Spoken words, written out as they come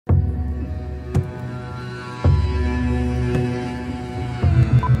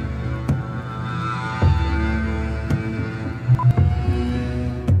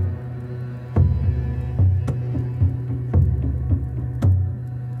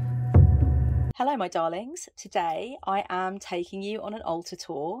Hello, my darlings. Today I am taking you on an altar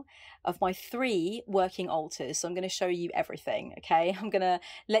tour of my 3 working altars. So I'm going to show you everything, okay? I'm going to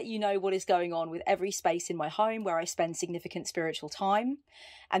let you know what is going on with every space in my home where I spend significant spiritual time.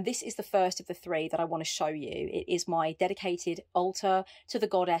 And this is the first of the 3 that I want to show you. It is my dedicated altar to the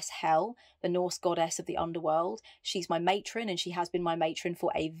goddess Hel, the Norse goddess of the underworld. She's my matron and she has been my matron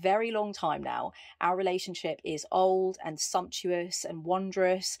for a very long time now. Our relationship is old and sumptuous and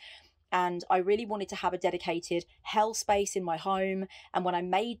wondrous. And I really wanted to have a dedicated Hel space in my home. And when I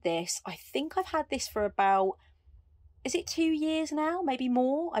made this, I think I've had this for about, is it 2 years now? Maybe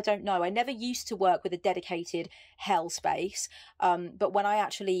more? I don't know. I never used to work with a dedicated Hel space. But when I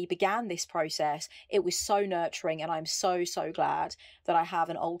actually began this process, it was so nurturing. And I'm so, so glad that I have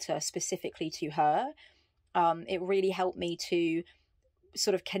an altar specifically to her. It really helped me to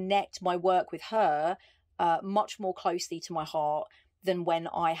sort of connect my work with her much more closely to my heart than when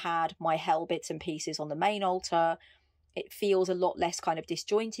I had my Hel bits and pieces on the main altar. It feels a lot less kind of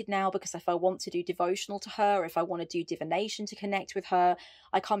disjointed now, because if I want to do devotional to her, if I want to do divination to connect with her,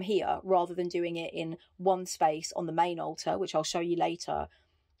 I come here rather than doing it in one space on the main altar, which I'll show you later.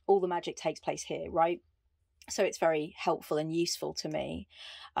 All the magic takes place here, right? So it's very helpful and useful to me.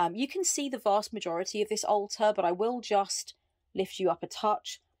 You can see the vast majority of this altar, but I will just lift you up a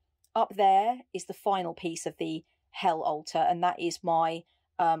touch. Up there is the final piece of the Hel altar, and that is my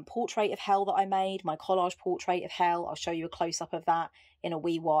portrait of Hel that I made, my collage portrait of Hel. I'll show you a close-up of that in a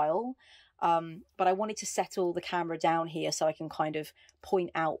wee while. But I wanted to settle the camera down here so I can kind of point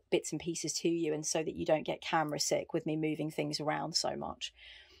out bits and pieces to you, and so that you don't get camera sick with me moving things around so much.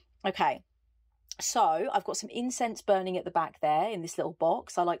 Okay, so I've got some incense burning at the back there in this little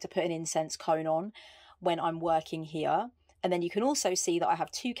box. I like to put an incense cone on when I'm working here. And then you can also see that I have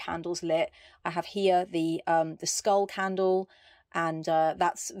 2 candles lit. I have here the skull candle, and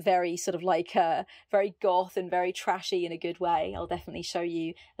that's very sort of like very goth and very trashy in a good way. I'll definitely show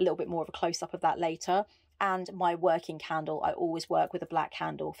you a little bit more of a close-up of that later. And my working candle, I always work with a black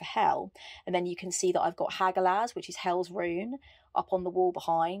candle for Hel. And then you can see that I've got Hagalaz, which is Hel's rune, up on the wall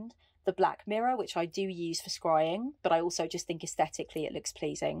behind. The black mirror, which I do use for scrying, but I also just think aesthetically it looks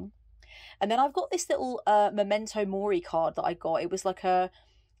pleasing. And then I've got this little Memento Mori card that I got. It was like a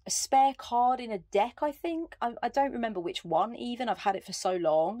spare card in a deck, I think. I don't remember which one even. I've had it for so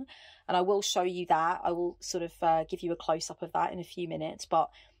long. And I will show you that. I will sort of give you a close-up of that in a few minutes. But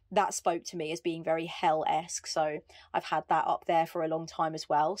that spoke to me as being very Hel-esque. So I've had that up there for a long time as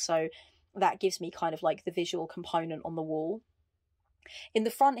well. So that gives me kind of like the visual component on the wall. In the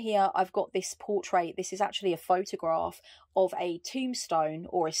front here, I've got this portrait. This is actually a photograph of a tombstone,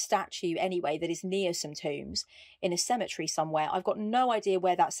 or a statue anyway, that is near some tombs in a cemetery somewhere. I've got no idea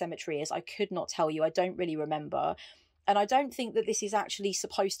where that cemetery is. I could not tell you. I don't really remember. And I don't think that this is actually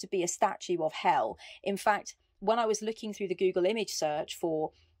supposed to be a statue of Hel. In fact, when I was looking through the Google image search for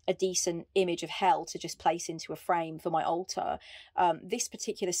a decent image of Hel to just place into a frame for my altar, this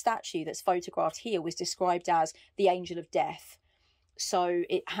particular statue that's photographed here was described as the Angel of Death. So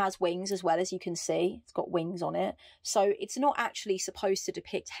it has wings as well, as you can see. It's got wings on it. So it's not actually supposed to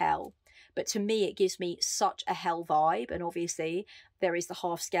depict Hel. But to me, it gives me such a Hel vibe. And obviously, there is the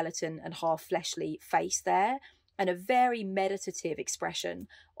half skeleton and half fleshly face there, and a very meditative expression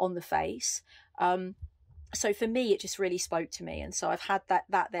on the face. So for me, it just really spoke to me. And so I've had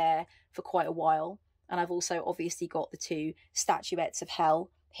that there for quite a while. And I've also obviously got the 2 statuettes of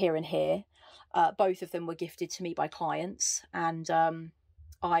Hel here and here. Both of them were gifted to me by clients, and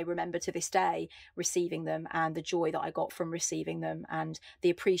I remember to this day receiving them, and the joy that I got from receiving them, and the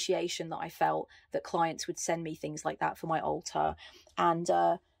appreciation that I felt that clients would send me things like that for my altar. And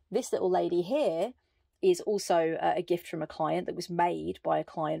this little lady here is also a gift from a client that was made by a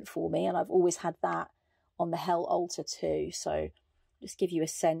client for me, and I've always had that on the Hel altar too. So just give you a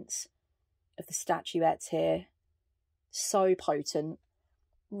sense of the statuettes here. So potent.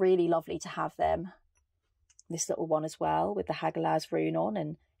 Really lovely to have them. This little one as well, with the Hagalaz rune on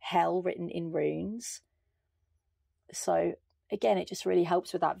and Hel written in runes. So again, it just really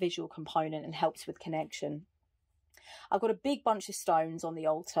helps with that visual component and helps with connection. I've got a big bunch of stones on the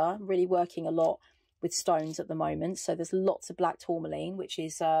altar. I'm really working a lot with stones at the moment. So there's lots of black tourmaline, which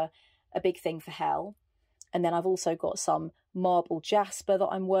is a big thing for Hel. And then I've also got some marble jasper that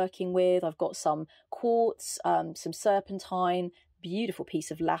I'm working with. I've got some quartz, some serpentine, beautiful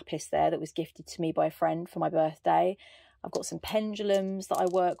piece of lapis there that was gifted to me by a friend for my birthday. I've got some pendulums that I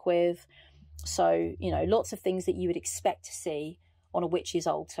work with. So, you know, lots of things that you would expect to see on a witch's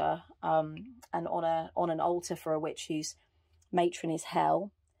altar, and on an altar for a witch whose matron is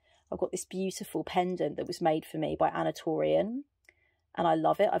Hel. I've got this beautiful pendant that was made for me by Anatorian, and I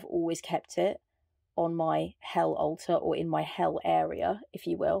love it. I've always kept it. on my Hel altar, or in my Hel area, if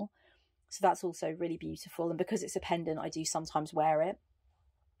you will. So that's also really beautiful. And because it's a pendant, I do sometimes wear it.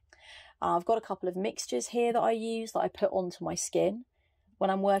 I've got a couple of mixtures here that I use that I put onto my skin when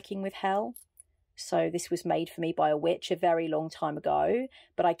I'm working with Hel. So this was made for me by a witch a very long time ago,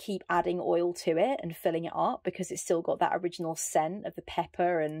 but I keep adding oil to it and filling it up because it's still got that original scent of the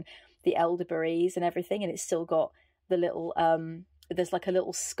pepper and the elderberries and everything. And it's still got the little, there's like a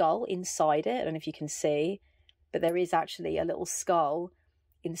little skull inside it. I don't know if you can see, but there is actually a little skull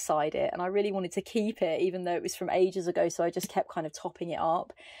inside it. And I really wanted to keep it, even though it was from ages ago. So I just kept kind of topping it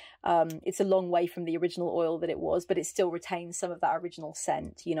up. It's a long way from the original oil that it was, but it still retains some of that original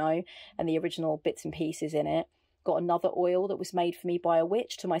scent, you know, and the original bits and pieces in it. Got another oil that was made for me by a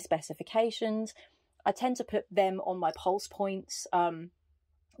witch to my specifications. I tend to put them on my pulse points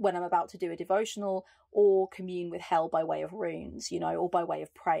when I'm about to do a devotional or commune with Hel by way of runes, you know, or by way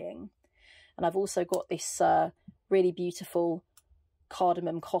of praying. And I've also got this really beautiful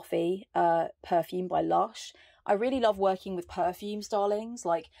cardamom coffee perfume by Lush. I really love working with perfumes, darlings.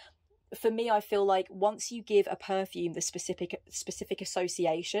 Like, for me, I feel like once you give a perfume the specific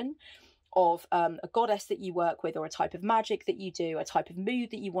association of a goddess that you work with, or a type of magic that you do, a type of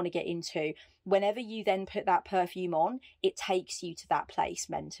mood that you want to get into, whenever you then put that perfume on, it takes you to that place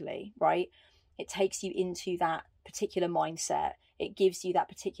mentally, right? It takes you into that particular mindset. It gives you that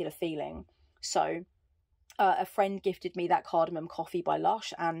particular feeling. So a friend gifted me that cardamom coffee by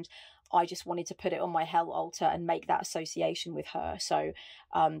Lush, and I just wanted to put it on my Hel altar and make that association with her. So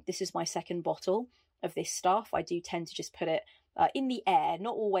this is my second bottle of this stuff. I do tend to just put it in the air,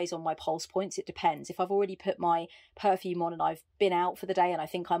 not always on my pulse points. It depends. If I've already put my perfume on and I've been out for the day and I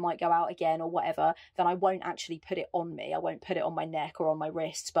think I might go out again or whatever, then I won't actually put it on me. I won't put it on my neck or on my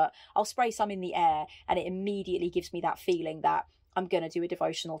wrists, but I'll spray some in the air, and it immediately gives me that feeling that I'm going to do a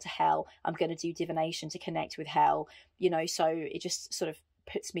devotional to Hel. I'm going to do divination to connect with Hel, you know, so it just sort of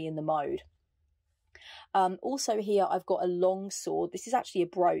puts me in the mode. Also here, I've got a long sword. This is actually a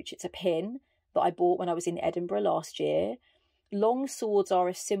brooch. It's a pin that I bought when I was in Edinburgh last year. Long swords are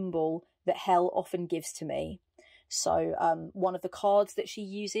a symbol that Hel often gives to me. So one of the cards that she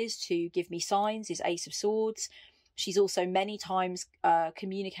uses to give me signs is Ace of Swords. She's also many times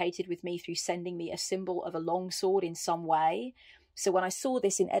communicated with me through sending me a symbol of a long sword in some way. So when I saw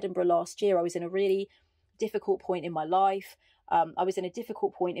this in Edinburgh last year, I was in a really difficult point in my life. I was in a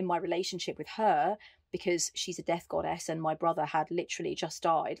difficult point in my relationship with her because she's a death goddess and my brother had literally just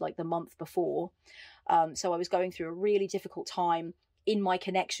died like the month before. So I was going through a really difficult time in my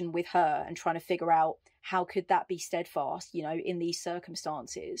connection with her and trying to figure out how could that be steadfast, you know, in these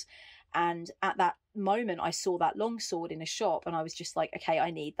circumstances. And at that moment, I saw that long sword in a shop and I was just like, okay,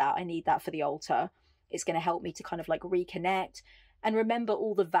 I need that. I need that for the altar. It's going to help me to kind of like reconnect and remember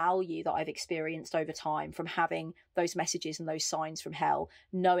all the value that I've experienced over time from having those messages and those signs from Hel,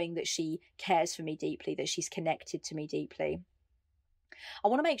 knowing that she cares for me deeply, that she's connected to me deeply. I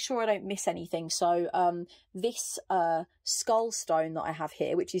want to make sure I don't miss anything. So this skull stone that I have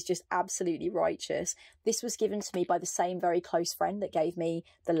here, which is just absolutely righteous, this was given to me by the same very close friend that gave me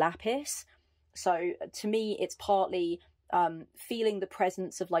the lapis. So to me, it's partly feeling the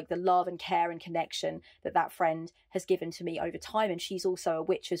presence of like the love and care and connection that that friend has given to me over time. And she's also a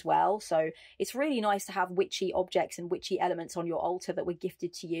witch as well. So it's really nice to have witchy objects and witchy elements on your altar that were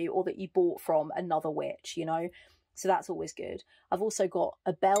gifted to you or that you bought from another witch, you know. So that's always good. I've also got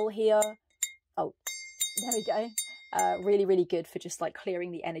a bell here. Oh, there we go. Really, really good for just like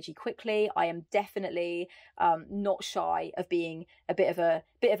clearing the energy quickly. I am definitely not shy of being a bit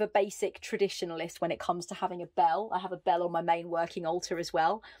of a basic traditionalist when it comes to having a bell. I have a bell on my main working altar as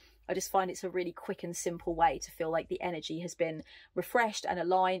well. I just find it's a really quick and simple way to feel like the energy has been refreshed and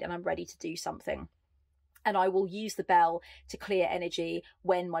aligned and I'm ready to do something. And I will use the bell to clear energy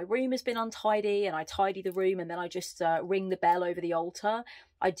when my room has been untidy and I tidy the room and then I just ring the bell over the altar.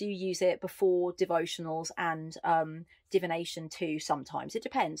 I do use it before devotionals and divination too sometimes. It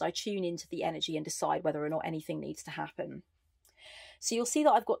depends. I tune into the energy and decide whether or not anything needs to happen. So you'll see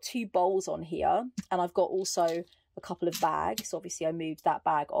that I've got 2 bowls on here and I've got also a couple of bags. Obviously I moved that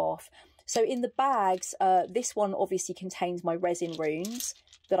bag off. So in the bags, this one obviously contains my resin runes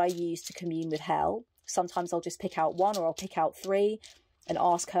that I use to commune with Hel. Sometimes I'll just pick out 1 or I'll pick out 3 and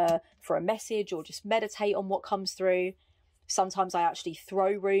ask her for a message or just meditate on what comes through. Sometimes I actually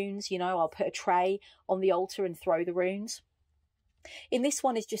throw runes, you know, I'll put a tray on the altar and throw the runes. In this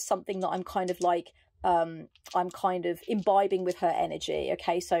one is just something that I'm kind of like, I'm kind of imbibing with her energy.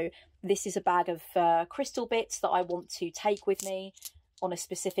 Okay, so this is a bag of crystal bits that I want to take with me on a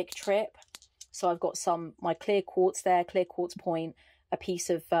specific trip. So I've got my clear quartz there, clear quartz point, a piece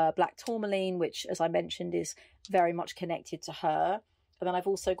of black tourmaline, which, as I mentioned, is very much connected to her. And then I've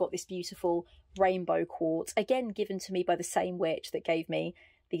also got this beautiful rainbow quartz, again given to me by the same witch that gave me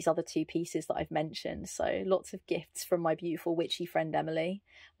these other two pieces that I've mentioned. So lots of gifts from my beautiful witchy friend Emily,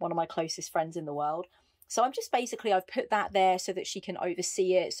 one of my closest friends in the world. So I'm just basically, I've put that there so that she can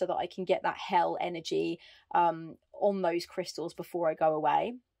oversee it, so that I can get that hell energy on those crystals before I go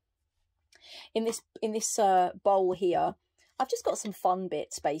away. In this bowl here, I've just got some fun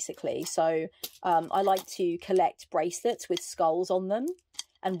bits basically. So I like to collect bracelets with skulls on them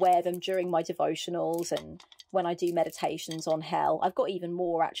and wear them during my devotionals and when I do meditations on hell. I've got even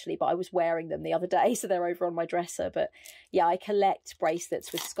more actually, but I was wearing them the other day, so they're over on my dresser. But yeah, I collect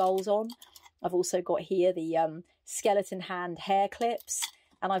bracelets with skulls on. I've also got here the skeleton hand hair clips,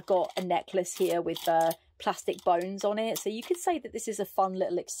 and I've got a necklace here with plastic bones on it. So you could say that this is a fun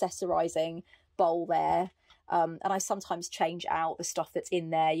little accessorizing bowl there. And I sometimes change out the stuff that's in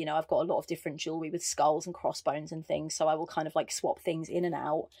there. You know, I've got a lot of different jewelry with skulls and crossbones and things, so I will kind of like swap things in and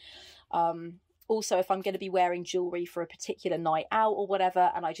out. Also, if I'm going to be wearing jewelry for a particular night out or whatever,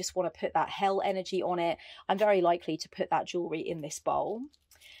 and I just want to put that hell energy on it, I'm very likely to put that jewelry in this bowl.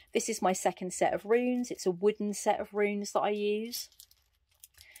 This is my second set of runes. It's a wooden set of runes that I use.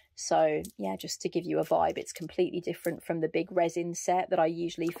 So yeah, just to give you a vibe, it's completely different from the big resin set that I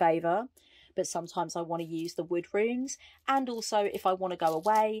usually favour. But sometimes I want to use the wood runes. And also, if I want to go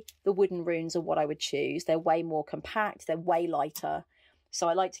away, the wooden runes are what I would choose. They're way more compact. They're way lighter. So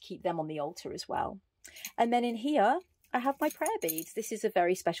I like to keep them on the altar as well. And then in here, I have my prayer beads. This is a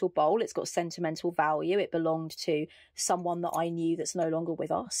very special bowl. It's got sentimental value. It belonged to someone that I knew that's no longer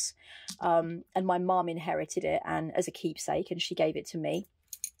with us. And my mum inherited it and as a keepsake, and she gave it to me.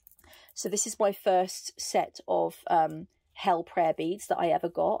 So this is my first set of hell prayer beads that I ever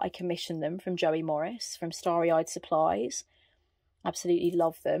got. I commissioned them from Joey Morris from Starry Eyed Supplies. Absolutely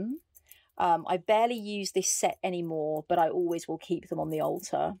love them. I barely use this set anymore, but I always will keep them on the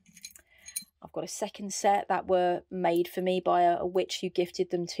altar. I've got a second set that were made for me by a witch who gifted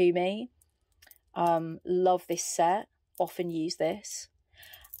them to me. Love this set, often use this.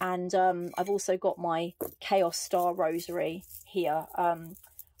 And I've also got my Chaos Star Rosary here.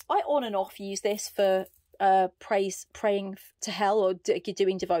 I on and off use this for praying to hell, or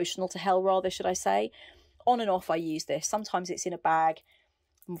doing devotional to hell rather, should I say. On and off I use this. Sometimes it's in a bag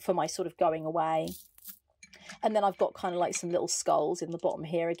for my sort of going away. And then I've got kind of like some little skulls in the bottom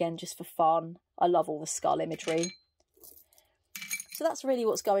here, again, just for fun. I love all the skull imagery. So that's really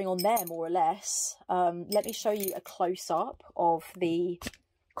what's going on there, more or less. Let me show you a close-up of the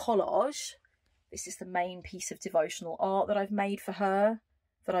collage. This is the main piece of devotional art that I've made for her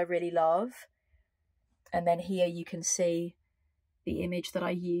that I really love. And then here you can see the image that I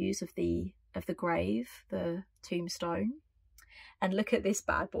use of the grave, the tombstone. And look at this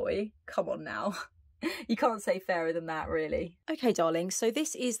bad boy. Come on now. You can't say fairer than that, really. Okay, darling, so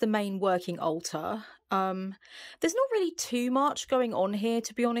this is the main working altar. There's not really too much going on here,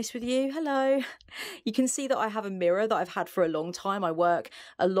 to be honest with you. Hello. You can see that I have a mirror that I've had for a long time. I work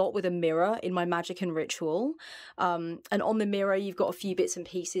a lot with a mirror in my magic and ritual. And on the mirror, you've got a few bits and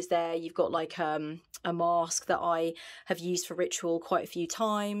pieces there. You've got like a mask that I have used for ritual quite a few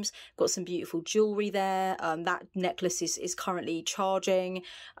times. Got some beautiful jewelry there. That necklace is currently charging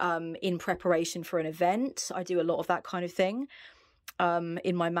in preparation for an event. I do a lot of that kind of thing.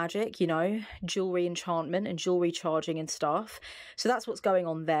 In my magic, you know, jewelry enchantment and jewelry charging and stuff. So that's what's going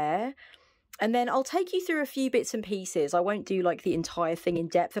on there. And then I'll take you through a few bits and pieces. I won't do like the entire thing in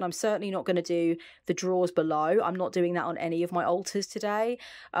depth, and I'm certainly not going to do the drawers below. I'm not doing that on any of my altars today.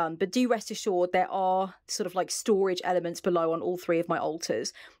 But do rest assured there are sort of like storage elements below on all three of my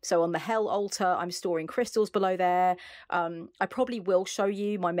altars. So on the Hell altar, I'm storing crystals below there. I probably will show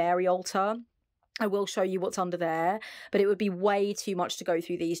you my Mary altar. I will show you what's under there, but it would be way too much to go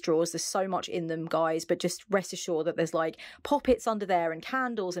through these drawers. There's so much in them, guys, but just rest assured that there's like poppets under there and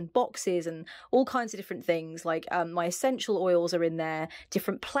candles and boxes and all kinds of different things. Like my essential oils are in there,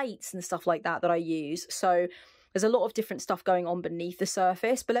 different plates and stuff like that I use. So there's a lot of different stuff going on beneath the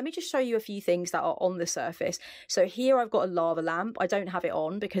surface, but let me just show you a few things that are on the surface. So here I've got a lava lamp. I don't have it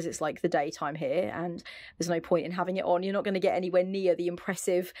on because it's like the daytime here and there's no point in having it on. You're not going to get anywhere near the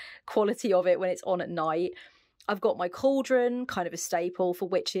impressive quality of it when it's on at night. I've got my cauldron, kind of a staple for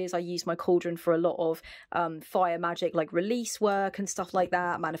witches. I use my cauldron for a lot of fire magic, like release work and stuff like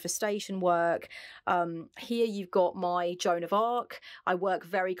that, manifestation work. Here you've got my Joan of Arc. I work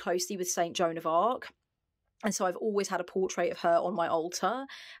very closely with Saint Joan of Arc. And so I've always had a portrait of her on my altar.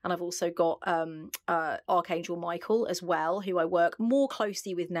 And I've also got Archangel Michael as well, who I work more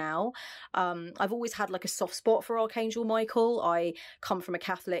closely with now. I've always had like a soft spot for Archangel Michael. I come from a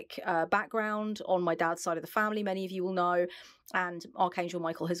Catholic background on my dad's side of the family, many of you will know. And Archangel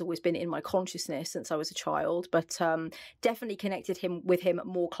Michael has always been in my consciousness since I was a child, but definitely connected with him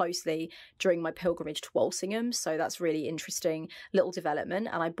more closely during my pilgrimage to Walsingham. So that's really interesting little development.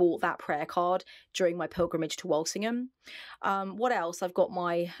 And I bought that prayer card during my pilgrimage to Walsingham. What else? I've got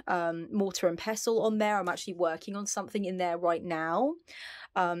my mortar and pestle on there. I'm actually working on something in there right now.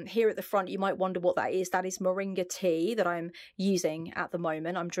 Here at the front, you might wonder what that is. That is moringa tea that I'm using at the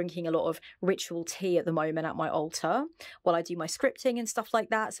moment. I'm drinking a lot of ritual tea at the moment at my altar while I do my scripting and stuff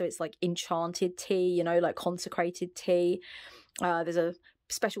like that. So it's like enchanted tea, you know, like consecrated tea. There's a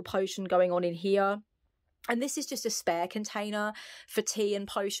special potion going on in here. And this is just a spare container for tea and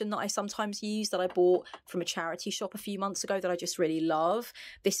potion that I sometimes use, that I bought from a charity shop a few months ago that I just really love.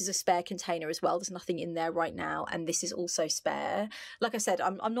 This is a spare container as well. There's nothing in there right now. And this is also spare. Like I said,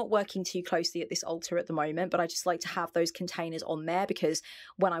 I'm not working too closely at this altar at the moment, but I just like to have those containers on there because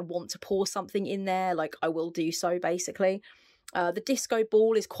when I want to pour something in there, like I will do so basically. The disco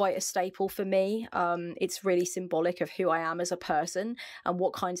ball is quite a staple for me. It's really symbolic of who I am as a person and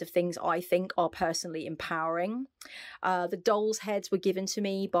what kinds of things I think are personally empowering. The doll's heads were given to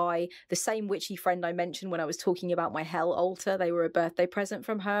me by the same witchy friend I mentioned when I was talking about my Hel altar. They were a birthday present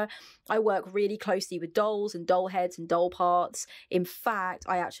from her. I work really closely with dolls and doll heads and doll parts. In fact,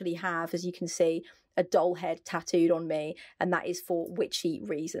 I actually have, as you can see, a doll head tattooed on me, and that is for witchy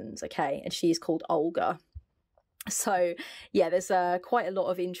reasons, okay? And she is called Olga. So yeah, there's quite a lot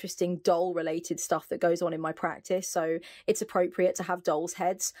of interesting doll related stuff that goes on in my practice. So it's appropriate to have dolls'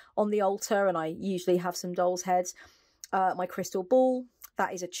 heads on the altar, and I usually have some dolls' heads. My crystal ball,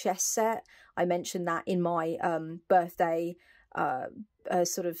 that is a chess set. I mentioned that in my birthday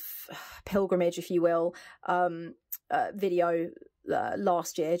sort of pilgrimage, if you will, video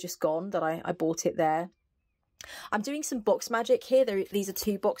last year, just gone, that I bought it there. I'm doing some box magic here. These are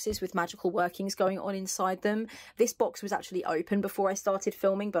 2 boxes with magical workings going on inside them. This box was actually open before I started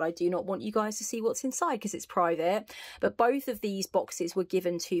filming, but I do not want you guys to see what's inside because it's private. But both of these boxes were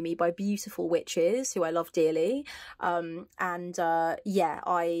given to me by beautiful witches who I love dearly. Yeah,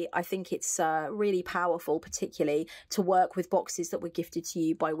 I think it's really powerful, particularly to work with boxes that were gifted to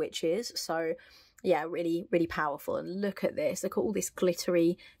you by witches. So yeah, really, really powerful. And look at this. Look at all this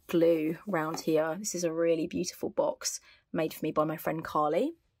glittery glue around here. This is a really beautiful box made for me by my friend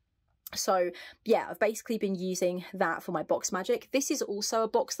Carly. So yeah, I've basically been using that for my box magic. This is also a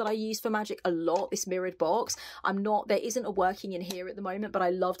box that I use for magic a lot, this mirrored box. There isn't a working in here at the moment, but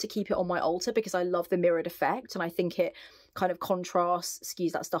I love to keep it on my altar because I love the mirrored effect, and I think it kind of contrasts.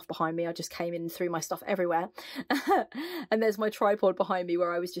 Excuse that stuff behind me, I just came in and threw my stuff everywhere. And there's my tripod behind me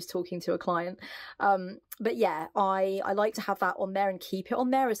where I was just talking to a client. But yeah, I like to have that on there and keep it on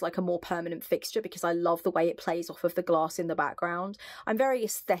there as like a more permanent fixture because I love the way it plays off of the glass in the background. I'm very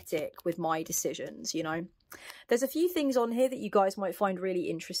aesthetic with my decisions, you know. There's a few things on here that you guys might find really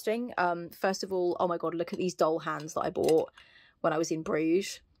interesting. First of all, oh my god, look at these doll hands that I bought when I was in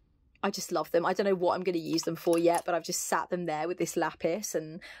Bruges. I just love them. I don't know what I'm going to use them for yet, but I've just sat them there with this lapis,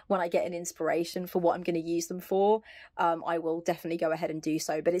 and when I get an inspiration for what I'm going to use them for, I will definitely go ahead and do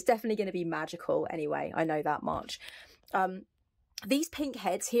so. But it's definitely going to be magical anyway, I know that much. These pink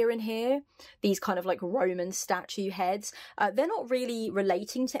heads here and here, these kind of like Roman statue heads, they're not really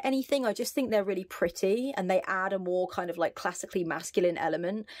relating to anything. I just think they're really pretty and they add a more kind of like classically masculine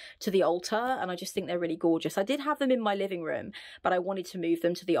element to the altar. And I just think they're really gorgeous. I did have them in my living room, but I wanted to move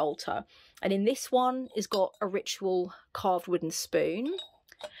them to the altar. And in this one is got a ritual carved wooden spoon.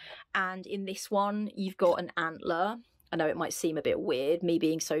 And in this one, you've got an antler. I know it might seem a bit weird, me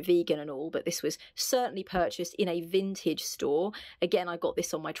being so vegan and all, but this was certainly purchased in a vintage store. Again, I got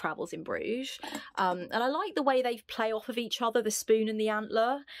this on my travels in Bruges. And I like the way they play off of each other, the spoon and the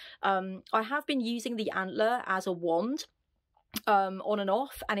antler. I have been using the antler as a wand on and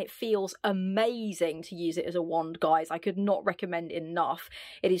off, and it feels amazing to use it as a wand, guys. I could not recommend it enough.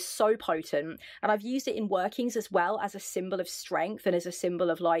 It is so potent. And I've used it in workings as well as a symbol of strength and as a symbol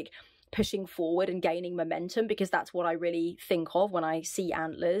of like pushing forward and gaining momentum, because that's what I really think of when I see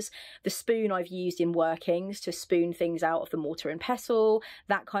antlers. The spoon I've used in workings to spoon things out of the mortar and pestle,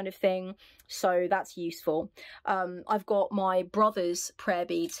 that kind of thing. So that's useful. I've got my brother's prayer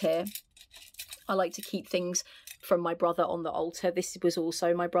beads here. I like to keep things from my brother on the altar. This was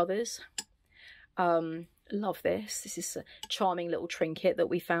also my brother's. Love this. This is a charming little trinket that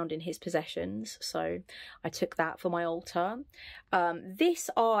we found in his possessions. So I took that for my altar. This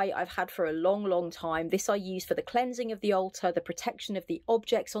I've had for a long, long time. This I use for the cleansing of the altar, the protection of the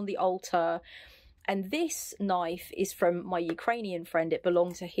objects on the altar. And this knife is from my Ukrainian friend. It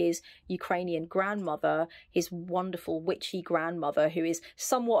belonged to his Ukrainian grandmother, his wonderful witchy grandmother, who is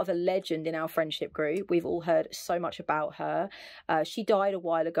somewhat of a legend in our friendship group. We've all heard so much about her. She died a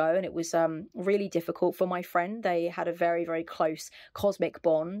while ago, and it was really difficult for my friend. They had a very, very close cosmic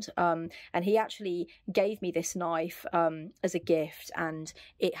bond. And he actually gave me this knife as a gift, and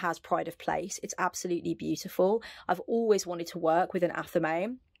it has pride of place. It's absolutely beautiful. I've always wanted to work with an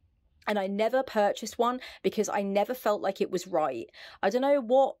athame. And I never purchased one because I never felt like it was right. I don't know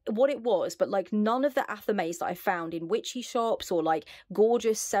what it was, but like none of the athames that I found in witchy shops or like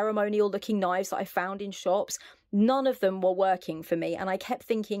gorgeous ceremonial looking knives that I found in shops, none of them were working for me. And I kept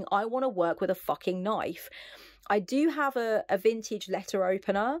thinking, I want to work with a fucking knife. I do have a vintage letter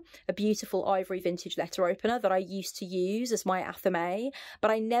opener, a beautiful ivory vintage letter opener that I used to use as my athame,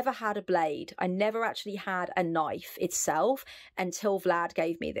 but I never had a blade. I never actually had a knife itself until Vlad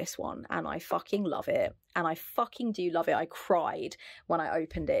gave me this one, and I fucking love it. And I fucking do love it. I cried when I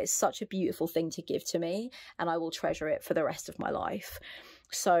opened it. It's such a beautiful thing to give to me, and I will treasure it for the rest of my life.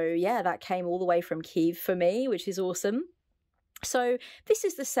 So yeah, that came all the way from Kyiv for me, which is awesome. So this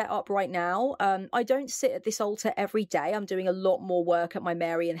is the setup right now. I don't sit at this altar every day. I'm doing a lot more work at my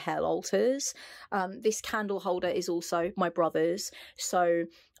Mary and Hel altars. This candle holder is also my brother's. So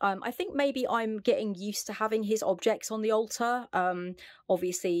I think maybe I'm getting used to having his objects on the altar.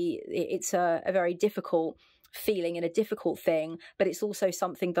 Obviously, it's a very difficult feeling and a difficult thing, but it's also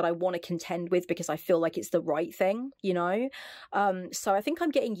something that I want to contend with because I feel like it's the right thing, you know. So I think I'm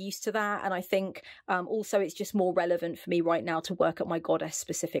getting used to that, and I think also it's just more relevant for me right now to work at my goddess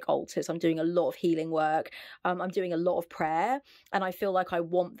specific altars. I'm doing a lot of healing work, I'm doing a lot of prayer, and I feel like I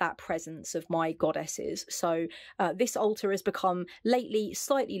want that presence of my goddesses. So this altar has become lately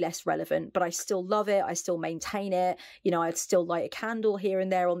slightly less relevant, but I still love it. I still maintain it. You know, I'd still light a candle here and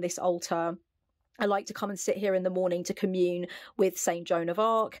there on this altar. I like to come and sit here in the morning to commune with Saint Joan of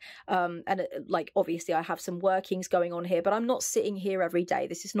Arc. And like, obviously I have some workings going on here, but I'm not sitting here every day.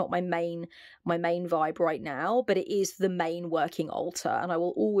 This is not my main vibe right now, but it is the main working altar. And I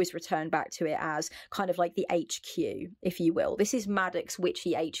will always return back to it as kind of like the HQ, if you will. This is Maddox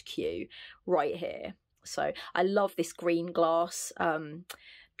Witchy HQ right here. So I love this green glass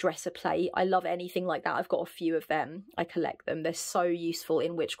dresser plate. I love anything like that. I've got a few of them. I collect them. They're so useful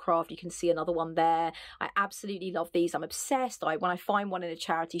in witchcraft. You can see another one there. I absolutely love these. I'm obsessed. When I find one in a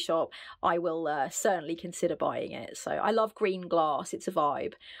charity shop, I will certainly consider buying it. So I love green glass. It's a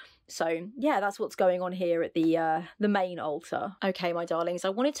vibe. So yeah, that's what's going on here at the main altar. Okay, my darlings, I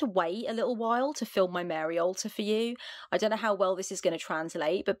wanted to wait a little while to film my Mary altar for you. I don't know how well this is going to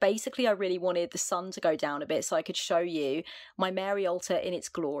translate, but basically I really wanted the sun to go down a bit so I could show you my Mary altar in its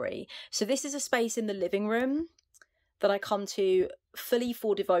glory. So this is a space in the living room that I come to fully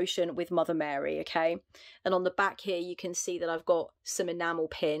for devotion with Mother Mary, okay? And on the back here, you can see that I've got some enamel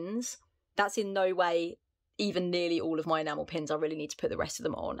pins. That's in no way even nearly all of my enamel pins. I really need to put the rest of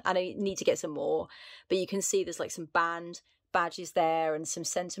them on, and I need to get some more, but you can see there's like some band badges there and some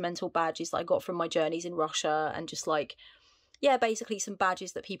sentimental badges that I got from my journeys in Russia, and just like, yeah, basically some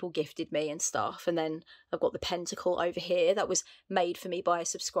badges that people gifted me and stuff. And then I've got the pentacle over here that was made for me by a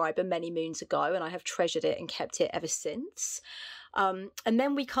subscriber many moons ago, and I have treasured it and kept it ever since. And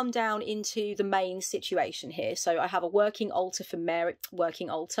then we come down into the main situation here. So I have a working altar for Mary, working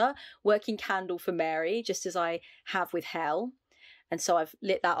candle for Mary, just as I have with Hel. And so I've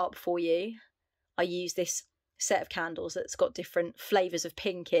lit that up for you. I use this set of candles that's got different flavours of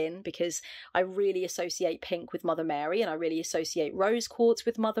pink in because I really associate pink with Mother Mary, and I really associate rose quartz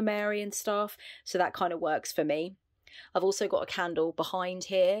with Mother Mary and stuff. So that kind of works for me. I've also got a candle behind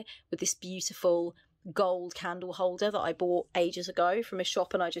here with this beautiful gold candle holder that I bought ages ago from a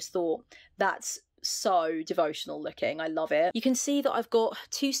shop, and I just thought that's so devotional looking. I love it. You can see that I've got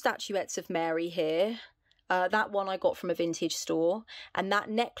two statuettes of Mary here. That one I got from a vintage store, and that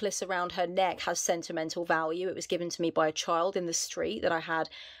necklace around her neck has sentimental value. It was given to me by a child in the street that I had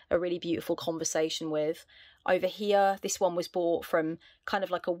a really beautiful conversation with. Over here, this one was bought from kind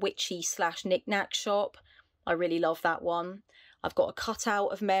of like a witchy / knick-knack shop. I really love that one. I've got a cutout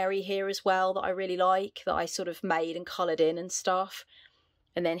of Mary here as well that I really like, that I sort of made and coloured in and stuff.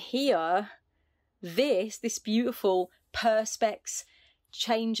 And then here, this beautiful Perspex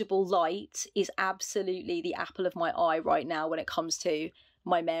changeable light is absolutely the apple of my eye right now when it comes to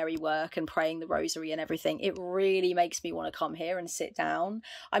my Mary work and praying the rosary and everything, it really makes me want to come here and sit down.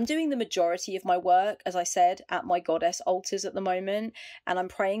 I'm doing the majority of my work, as I said, at my goddess altars at the moment, and I'm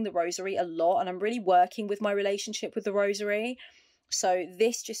praying the rosary a lot, and I'm really working with my relationship with the rosary. So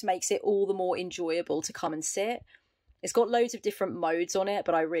this just makes it all the more enjoyable to come and sit. It's got loads of different modes on it,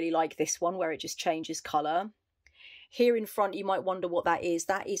 but I really like this one where it just changes colour. Here in front, you might wonder what that is.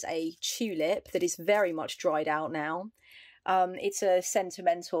 That is a tulip that is very much dried out now. It's a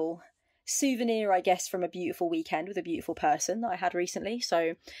sentimental souvenir, I guess, from a beautiful weekend with a beautiful person that I had recently.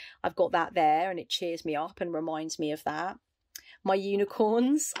 So I've got that there, and it cheers me up and reminds me of that. My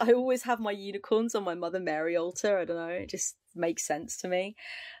unicorns. I always have my unicorns on my Mother Mary altar. I don't know, it just makes sense to me.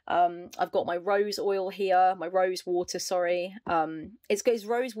 I've got my rose oil here, my rose water, sorry. It's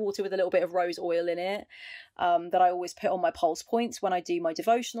rose water with a little bit of rose oil in it, that I always put on my pulse points when I do my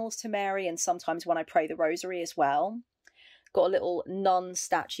devotionals to Mary, and sometimes when I pray the rosary as well. Got a little nun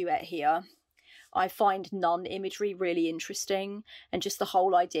statuette here. I find nun imagery really interesting, and just the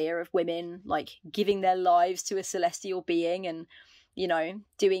whole idea of women like giving their lives to a celestial being and, you know,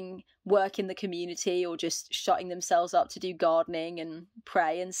 doing work in the community or just shutting themselves up to do gardening and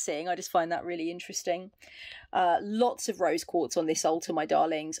pray and sing. I just find that really interesting. Lots of rose quartz on this altar, my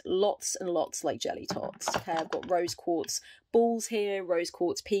darlings. Lots and lots, like jelly tots. Okay, I've got rose quartz balls here, rose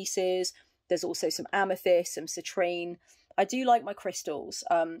quartz pieces. There's also some amethyst, some citrine. I do like my crystals.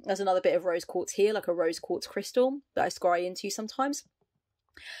 There's another bit of rose quartz here, like a rose quartz crystal that I scry into sometimes.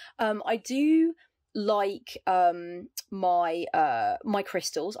 I do like my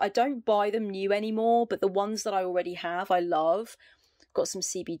crystals. I don't buy them new anymore, but the ones that I already have, I love. Got some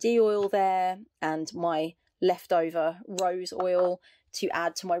CBD oil there and my leftover rose oil to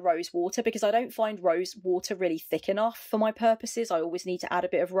add to my rose water, because I don't find rose water really thick enough for my purposes. I always need to add a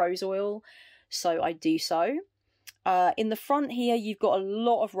bit of rose oil, so I do so. In the front here, you've got a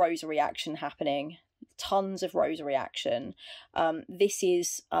lot of rosary action happening. Tons of rosary action. This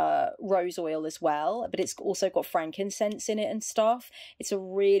is rose oil as well, but it's also got frankincense in it and stuff. It's a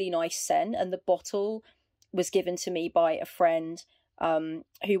really nice scent, and the bottle was given to me by a friend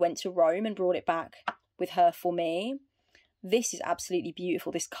who went to Rome and brought it back with her for me. This is absolutely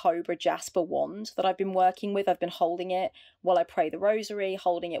beautiful, this cobra jasper wand that I've been working with. I've been holding it while I pray the rosary,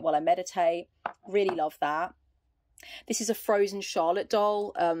 holding it while I meditate. Really love that. This is a frozen Charlotte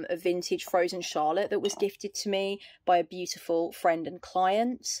doll, a vintage frozen Charlotte that was gifted to me by a beautiful friend and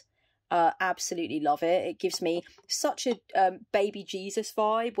client. Absolutely love it. It gives me such a baby Jesus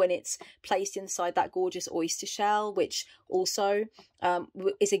vibe when it's placed inside that gorgeous oyster shell, which also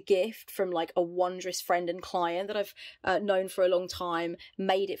is a gift from like a wondrous friend and client that I've known for a long time.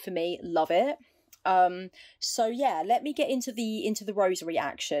 Made it for me. Love it. So yeah, let me get into the rosary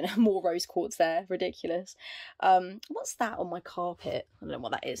action. More rose quartz there, ridiculous. What's that on my carpet? I don't know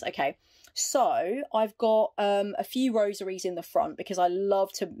what that is. Okay, so I've got a few rosaries in the front because I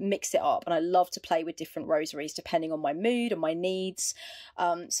love to mix it up and I love to play with different rosaries depending on my mood and my needs.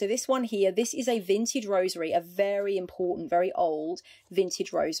 So this one here, this is a vintage rosary, a very important, very old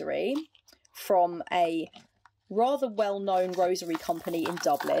vintage rosary from a rather well-known rosary company in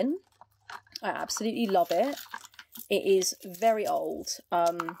Dublin. I absolutely love it. It is very old.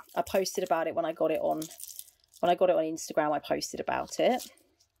 I posted about it when I got it on Instagram. I posted about it.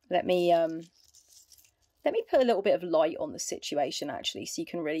 Let me put a little bit of light on the situation actually, so you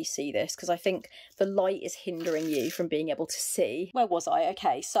can really see this, because I think the light is hindering you from being able to see. Where was I?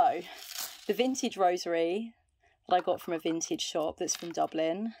 Okay, so the vintage rosary that I got from a vintage shop that's from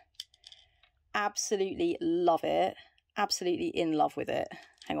Dublin. Absolutely love it. Absolutely in love with it.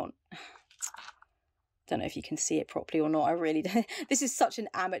 Hang on. Don't know if you can see it properly or not. I really don't. This is such an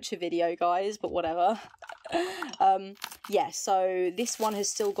amateur video, guys, but whatever. Yeah, so this one has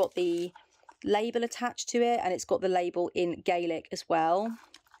still got the label attached to it, and it's got the label in Gaelic as well.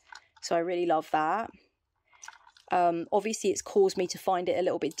 So I really love that. Obviously, it's caused me to find it a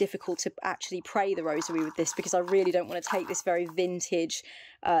little bit difficult to actually pray the rosary with this, because I really don't want to take this very vintage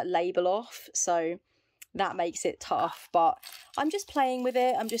label off. So that makes it tough, but I'm just playing with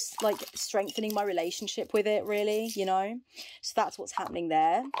it. I'm just like strengthening my relationship with it, really, you know. So that's what's happening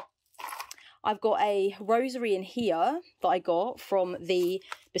there. I've got a rosary in here that I got from the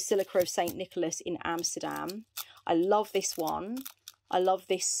Basilica of St. Nicholas in Amsterdam. I love this one. I love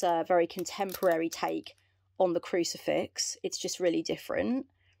this very contemporary take on the crucifix. It's just really different.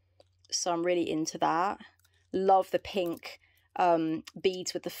 So I'm really into that. Love the pink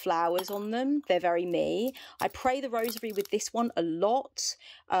beads with the flowers on them. They're very me. I pray the rosary with this one a lot.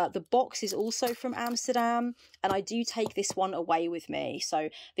 The box is also from Amsterdam, and I do take this one away with me, so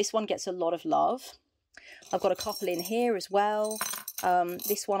this one gets a lot of love. I've got a couple in here as well.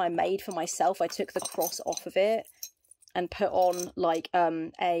 This one I made for myself. I took the cross off of it and put on like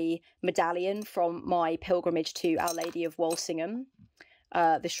a medallion from my pilgrimage to Our Lady of Walsingham,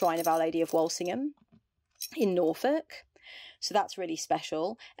 the Shrine of Our Lady of Walsingham in Norfolk. So that's really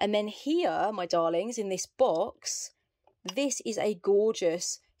special. And then here, my darlings, in this box, this is a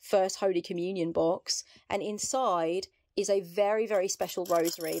gorgeous First Holy Communion box. And inside is a very, very special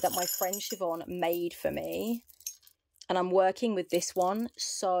rosary that my friend Siobhan made for me. And I'm working with this one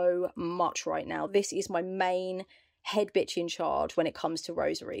so much right now. This is my main head bitch in charge when it comes to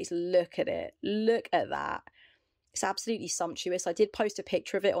rosaries. Look at it. Look at that. It's absolutely sumptuous. I did post a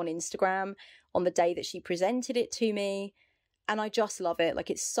picture of it on Instagram on the day that she presented it to me. And I just love it. Like,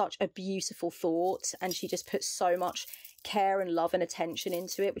 it's such a beautiful thought. And she just puts so much care and love and attention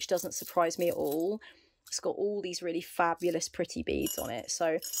into it, which doesn't surprise me at all. It's got all these really fabulous, pretty beads on it.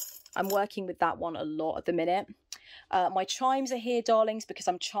 So I'm working with that one a lot at the minute. My chimes are here, darlings, because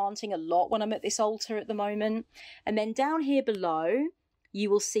I'm chanting a lot when I'm at this altar at the moment. And then down here below, you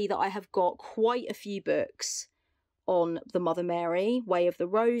will see that I have got quite a few books on the Mother Mary. Way of the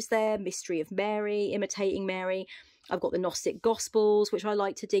Rose there, Mystery of Mary, Imitating Mary. I've got the Gnostic Gospels, which I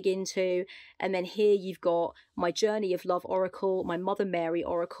like to dig into. And then here you've got my Journey of Love Oracle, my Mother Mary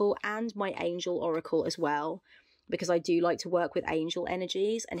Oracle, and my Angel Oracle as well, because I do like to work with angel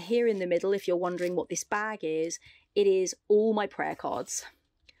energies. And here in the middle, if you're wondering what this bag is, it is all my prayer cards,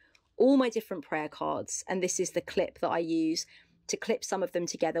 all my different prayer cards. And this is the clip that I use to clip some of them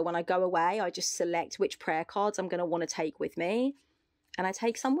together. When I go away, I just select which prayer cards I'm going to want to take with me, and I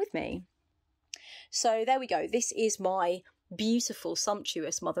take some with me. So there we go. This is my beautiful,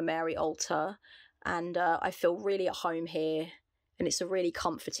 sumptuous Mother Mary altar, and I feel really at home here, and it's a really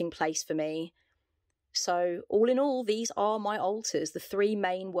comforting place for me. So all in all, these are my altars, the 3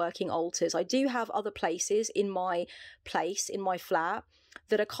 main working altars. I do have other places in my place, in my flat,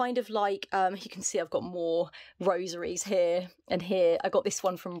 that are kind of like, you can see I've got more rosaries here and here. I got this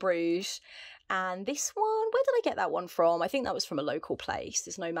one from Bruges. And this one, where did I get that one from? I think that was from a local place.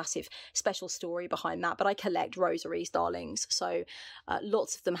 There's no massive special story behind that, but I collect rosaries, darlings. So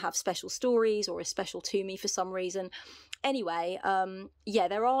lots of them have special stories or are special to me for some reason. Anyway, yeah,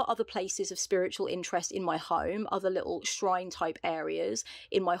 there are other places of spiritual interest in my home, other little shrine type areas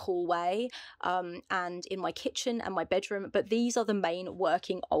in my hallway and in my kitchen and my bedroom. But these are the main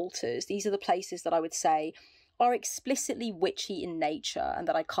working altars. These are the places that I would say are explicitly witchy in nature, and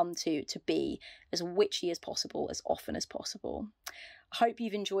that I come to be as witchy as possible, as often as possible. I hope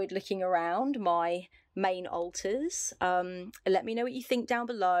you've enjoyed looking around my main altars. Let me know what you think down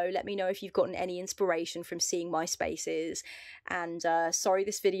below. Let me know if you've gotten any inspiration from seeing my spaces. And sorry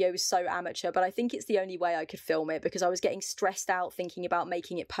this video was so amateur, but I think it's the only way I could film it, because I was getting stressed out thinking about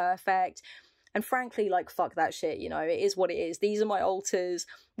making it perfect. And frankly, like, fuck that shit, you know, it is what it is. These are my altars.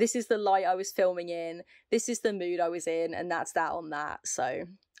 This is the light I was filming in. This is the mood I was in, and that's that on that. So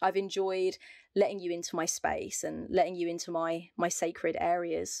I've enjoyed letting you into my space and letting you into my sacred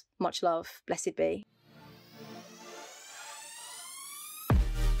areas. Much love. Blessed be.